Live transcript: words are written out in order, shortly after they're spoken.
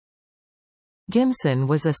Gimson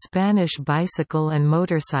was a Spanish bicycle and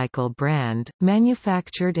motorcycle brand,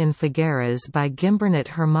 manufactured in Figueras by Gimbernet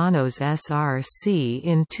Hermanos SRC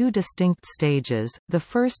in two distinct stages, the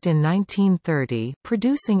first in 1930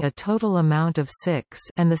 producing a total amount of 6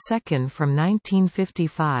 and the second from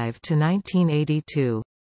 1955 to 1982.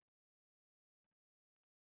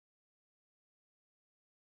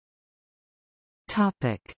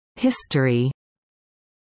 History.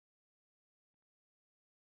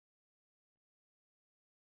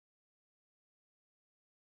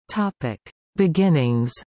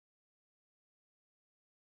 Beginnings.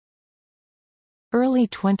 Early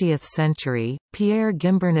 20th century, Pierre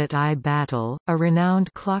Gimbernet I Battle, a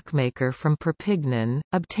renowned clockmaker from Perpignan,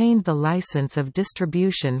 obtained the license of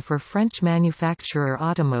distribution for French manufacturer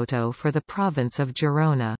Automoto for the province of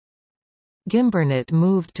Girona. Gimbernet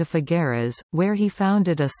moved to Figueras, where he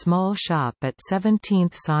founded a small shop at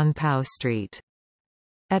 17th Sant Pau Street.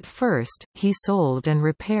 At first, he sold and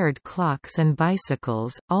repaired clocks and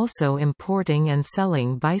bicycles, also importing and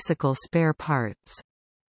selling bicycle spare parts.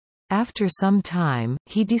 After some time,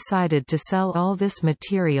 he decided to sell all this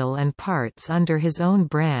material and parts under his own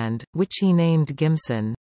brand, which he named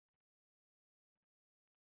Gimson.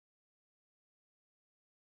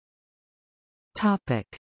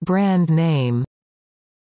 Brand name.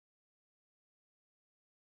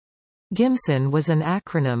 Gimson was an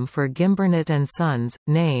acronym for Gimbernet and Sons,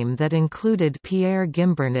 name that included Pierre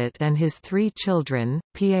Gimbernet and his three children,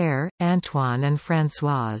 Pierre, Antoine and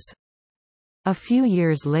Françoise. A few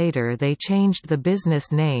years later they changed the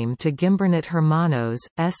business name to Gimbernet Hermanos,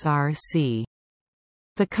 SRC.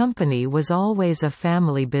 The company was always a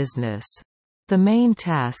family business. The main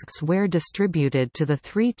tasks were distributed to the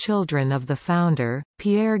three children of the founder.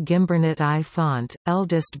 Pierre Gimbernet I Font,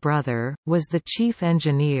 eldest brother, was the chief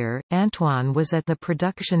engineer, Antoine was at the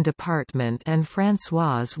production department and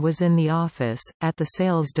Françoise was in the office, at the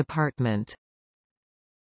sales department.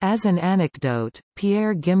 As an anecdote,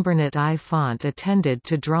 Pierre Gimbernet I Font attended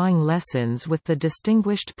to drawing lessons with the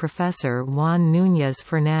distinguished professor Juan Núñez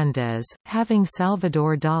Fernández, having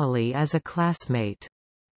Salvador Dalí as a classmate.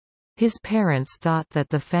 His parents thought that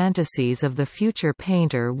the fantasies of the future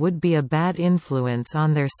painter would be a bad influence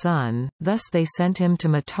on their son, thus they sent him to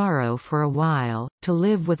Mataró for a while, to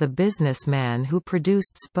live with a businessman who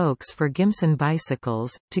produced spokes for Gimson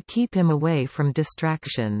bicycles, to keep him away from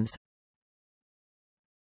distractions.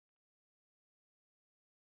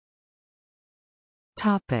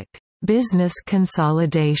 Business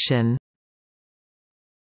consolidation.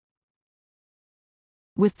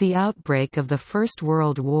 With the outbreak of the First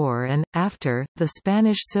World War and, after, the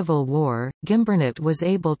Spanish Civil War, Gimbernet was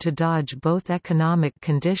able to dodge both economic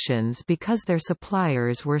conditions because their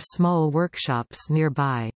suppliers were small workshops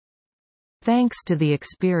nearby. Thanks to the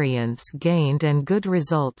experience gained and good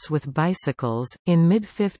results with bicycles, in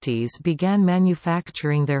mid-50s began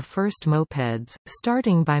manufacturing their first mopeds,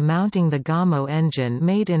 starting by mounting the Gamo engine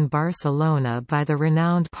made in Barcelona by the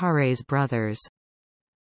renowned Parés brothers.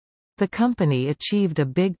 The company achieved a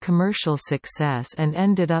big commercial success and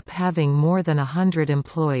ended up having more than 100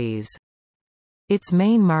 employees. Its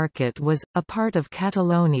main market was, a part of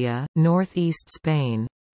Catalonia, northeast Spain.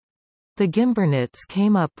 The Gimbernets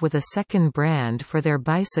came up with a second brand for their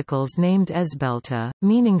bicycles named Esbelta,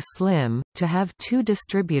 meaning slim, to have two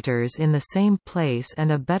distributors in the same place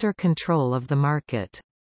and a better control of the market.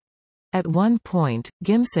 At one point,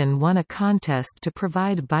 Gimson won a contest to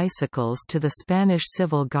provide bicycles to the Spanish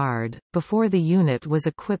Civil Guard, before the unit was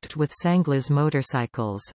equipped with Sanglas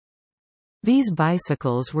motorcycles. These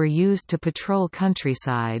bicycles were used to patrol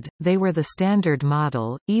countryside, they were the standard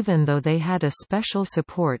model, even though they had a special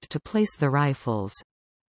support to place the rifles.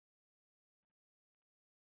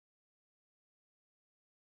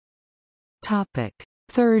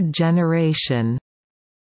 Third generation.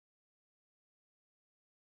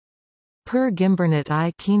 Per Gimbernet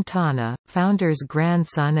I Quintana, founder's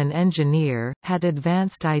grandson and engineer, had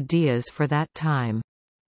advanced ideas for that time.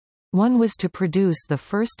 One was to produce the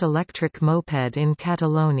first electric moped in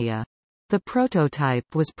Catalonia. The prototype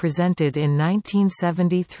was presented in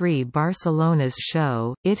 1973 Barcelona's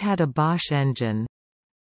show, it had a Bosch engine.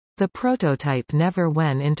 The prototype never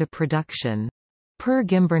went into production. Per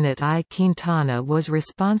Gimbernet I Quintana was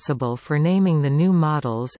responsible for naming the new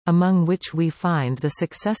models, among which we find the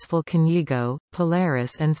successful Canigo,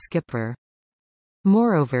 Polaris and Skipper.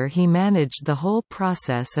 Moreover, he managed the whole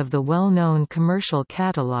process of the well-known commercial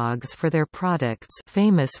catalogues for their products,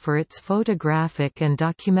 famous for its photographic and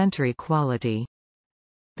documentary quality.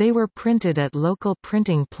 They were printed at local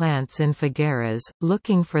printing plants in Figueras,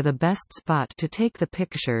 looking for the best spot to take the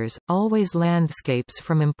pictures, always landscapes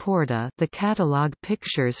from Importa. The catalogue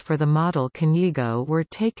pictures for the model Canigo were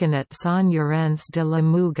taken at São Lourenço de la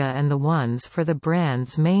Muga, and the ones for the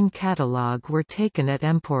brand's main catalogue were taken at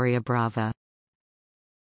Emporia Brava.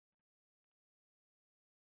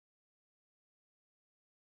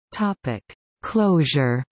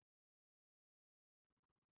 Closure.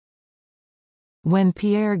 When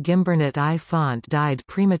Pierre Gimbernet I Font died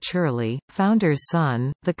prematurely, founder's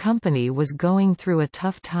son, the company was going through a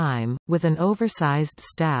tough time, with an oversized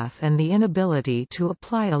staff and the inability to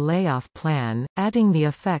apply a layoff plan, adding the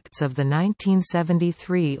effects of the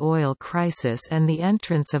 1973 oil crisis and the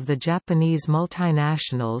entrance of the Japanese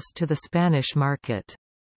multinationals to the Spanish market.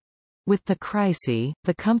 With the crisis,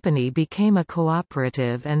 the company became a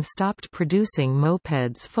cooperative and stopped producing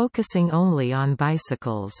mopeds, focusing only on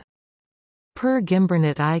bicycles. Per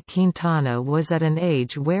Gimbernet I Quintana was at an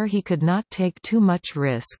age where he could not take too much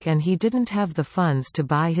risk and he didn't have the funds to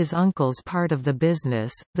buy his uncle's part of the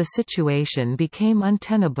business. The situation became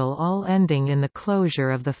untenable, all ending in the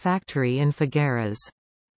closure of the factory in Figueras.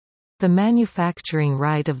 The manufacturing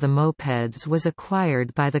right of the mopeds was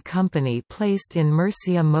acquired by the company placed in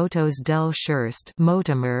Murcia Motos del Xerste,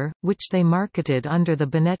 Motomer, which they marketed under the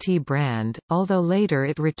Bonetti brand, although later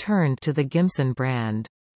it returned to the Gimson brand.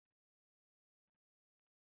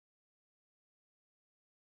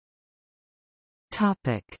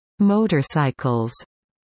 Motorcycles.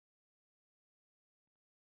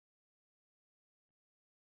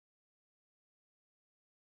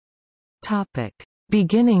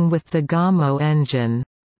 Beginning with the Gamo engine.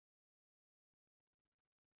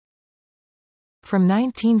 From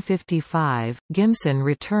 1955, Gimson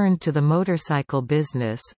returned to the motorcycle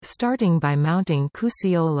business, starting by mounting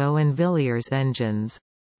Cusiolo and Villiers engines.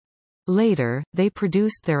 Later, they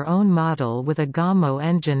produced their own model with a Gamo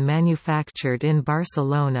engine manufactured in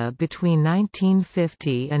Barcelona between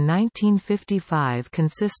 1950 and 1955,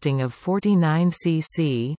 consisting of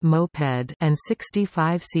 49cc moped and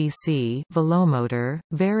 65cc velomotor,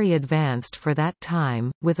 very advanced for that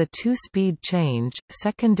time, with a two-speed change,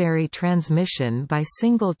 secondary transmission by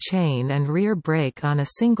single chain and rear brake on a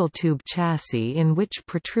single-tube chassis in which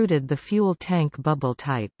protruded the fuel tank bubble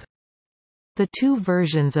type. The two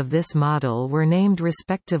versions of this model were named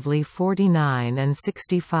respectively 49 and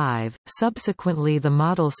 65. Subsequently, the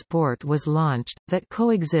Model Sport was launched, that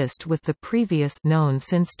coexist with the previous known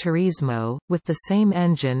since Turismo, with the same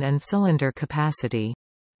engine and cylinder capacity.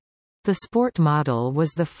 The Sport model was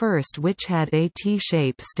the first which had a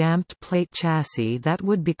T-shape stamped plate chassis that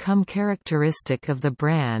would become characteristic of the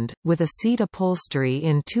brand, with a seat upholstery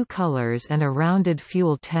in two colors and a rounded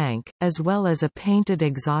fuel tank, as well as a painted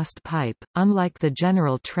exhaust pipe, unlike the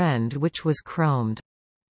general trend which was chromed.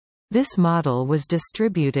 This model was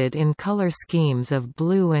distributed in color schemes of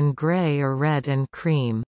blue and gray or red and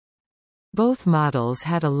cream. Both models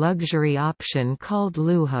had a luxury option called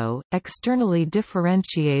Lujo, externally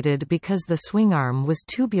differentiated because the swingarm was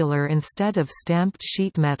tubular instead of stamped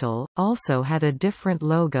sheet metal, also had a different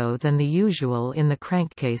logo than the usual in the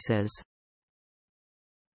crankcases.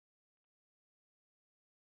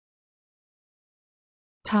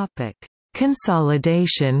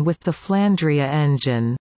 Consolidation with the Flandria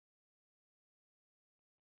engine.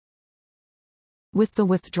 With the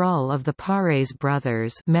withdrawal of the Pares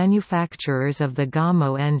brothers, manufacturers of the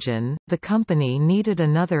Gamo engine, the company needed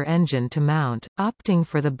another engine to mount, opting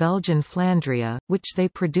for the Belgian Flandria, which they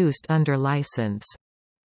produced under license.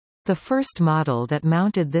 The first model that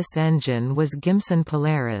mounted this engine was Gimson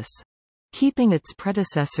Polaris. Keeping its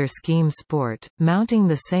predecessor scheme Sport, mounting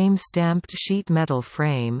the same stamped sheet metal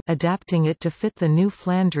frame, adapting it to fit the new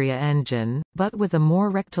Flandria engine, but with a more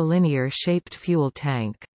rectilinear-shaped fuel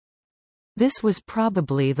tank. This was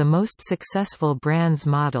probably the most successful brand's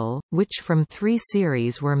model, which from 3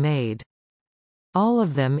 series were made. All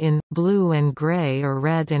of them in blue and gray or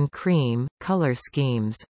red and cream color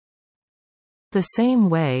schemes. The same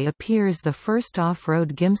way appears the first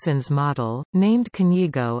off-road Gimson's model, named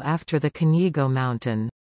Canigo after the Canigo mountain.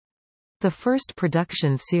 The first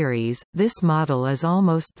production series, this model is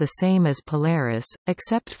almost the same as Polaris,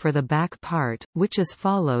 except for the back part, which is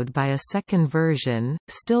followed by a second version,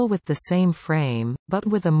 still with the same frame, but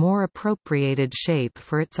with a more appropriated shape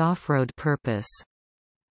for its off-road purpose.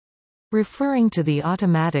 Referring to the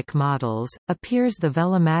automatic models, appears the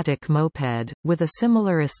Velomatic moped, with a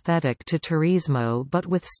similar aesthetic to Turismo but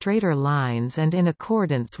with straighter lines and in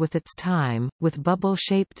accordance with its time, with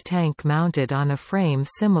bubble-shaped tank mounted on a frame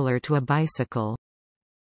similar to a bicycle.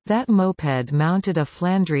 That moped mounted a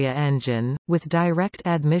Flandria engine, with direct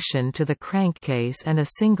admission to the crankcase and a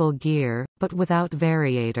single gear, but without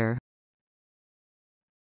variator.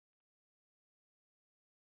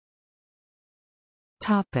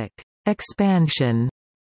 Expansion.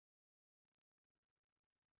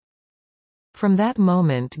 From that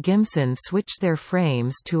moment Gimson switched their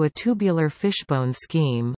frames to a tubular fishbone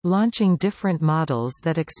scheme, launching different models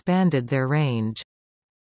that expanded their range.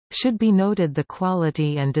 Should be noted the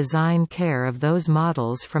quality and design care of those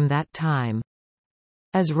models from that time.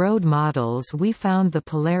 As road models we found the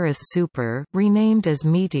Polaris Super, renamed as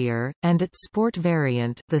Meteor, and its sport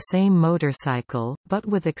variant, the same motorcycle, but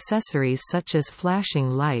with accessories such as flashing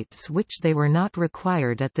lights which they were not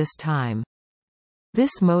required at this time.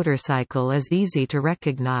 This motorcycle is easy to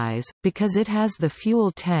recognize, because it has the fuel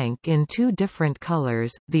tank in two different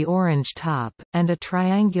colors, the orange top, and a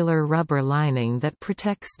triangular rubber lining that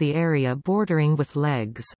protects the area bordering with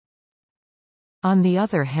legs. On the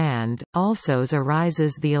other hand, also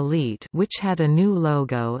arises the Elite, which had a new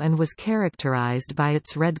logo and was characterized by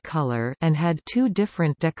its red color and had two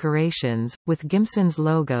different decorations, with Gimson's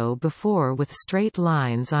logo before with straight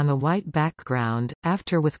lines on a white background,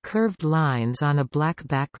 after with curved lines on a black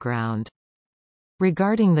background.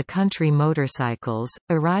 Regarding the country motorcycles,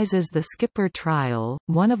 arises the Skipper Trial,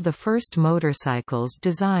 one of the first motorcycles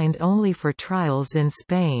designed only for trials in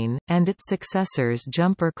Spain, and its successors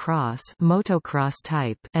Jumper Cross motocross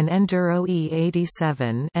type and Enduro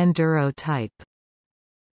E87 enduro type.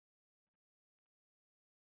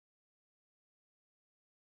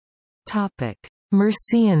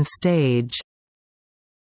 Murcian stage.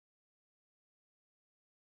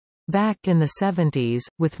 Back in the 70s,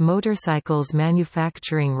 with motorcycles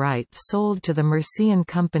manufacturing rights sold to the Murcian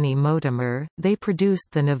company Motomer, they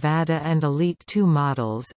produced the Nevada and Elite 2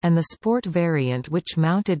 models, and the sport variant which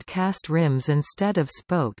mounted cast rims instead of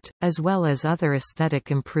spoked, as well as other aesthetic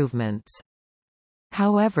improvements.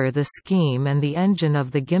 However, the scheme and the engine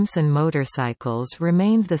of the Gimson motorcycles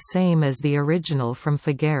remained the same as the original from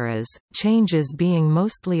Figueras, changes being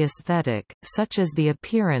mostly aesthetic, such as the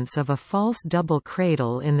appearance of a false double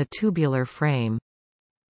cradle in the tubular frame.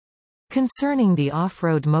 Concerning the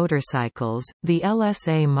off-road motorcycles, the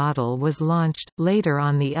LSA model was launched, later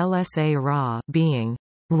on the LSA RA, being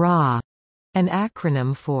RA, an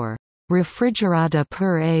acronym for Refrigerada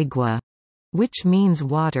per Agua, which means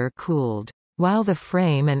water-cooled. While the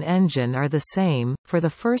frame and engine are the same, for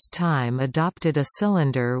the first time adopted a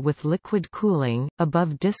cylinder with liquid cooling,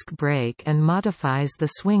 above disc brake and modifies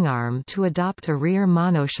the swingarm to adopt a rear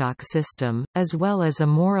monoshock system, as well as a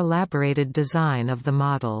more elaborated design of the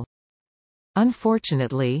model.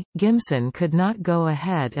 Unfortunately, Gimson could not go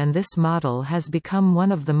ahead and this model has become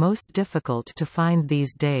one of the most difficult to find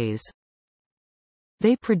these days.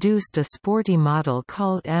 They produced a sporty model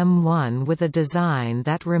called M1 with a design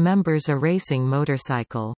that remembers a racing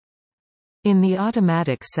motorcycle. In the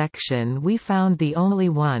automatic section we found the only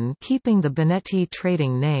one keeping the Bonetti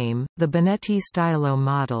trading name, the Bonetti Stylo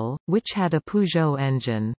model, which had a Peugeot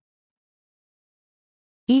engine.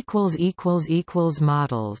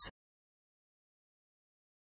 Models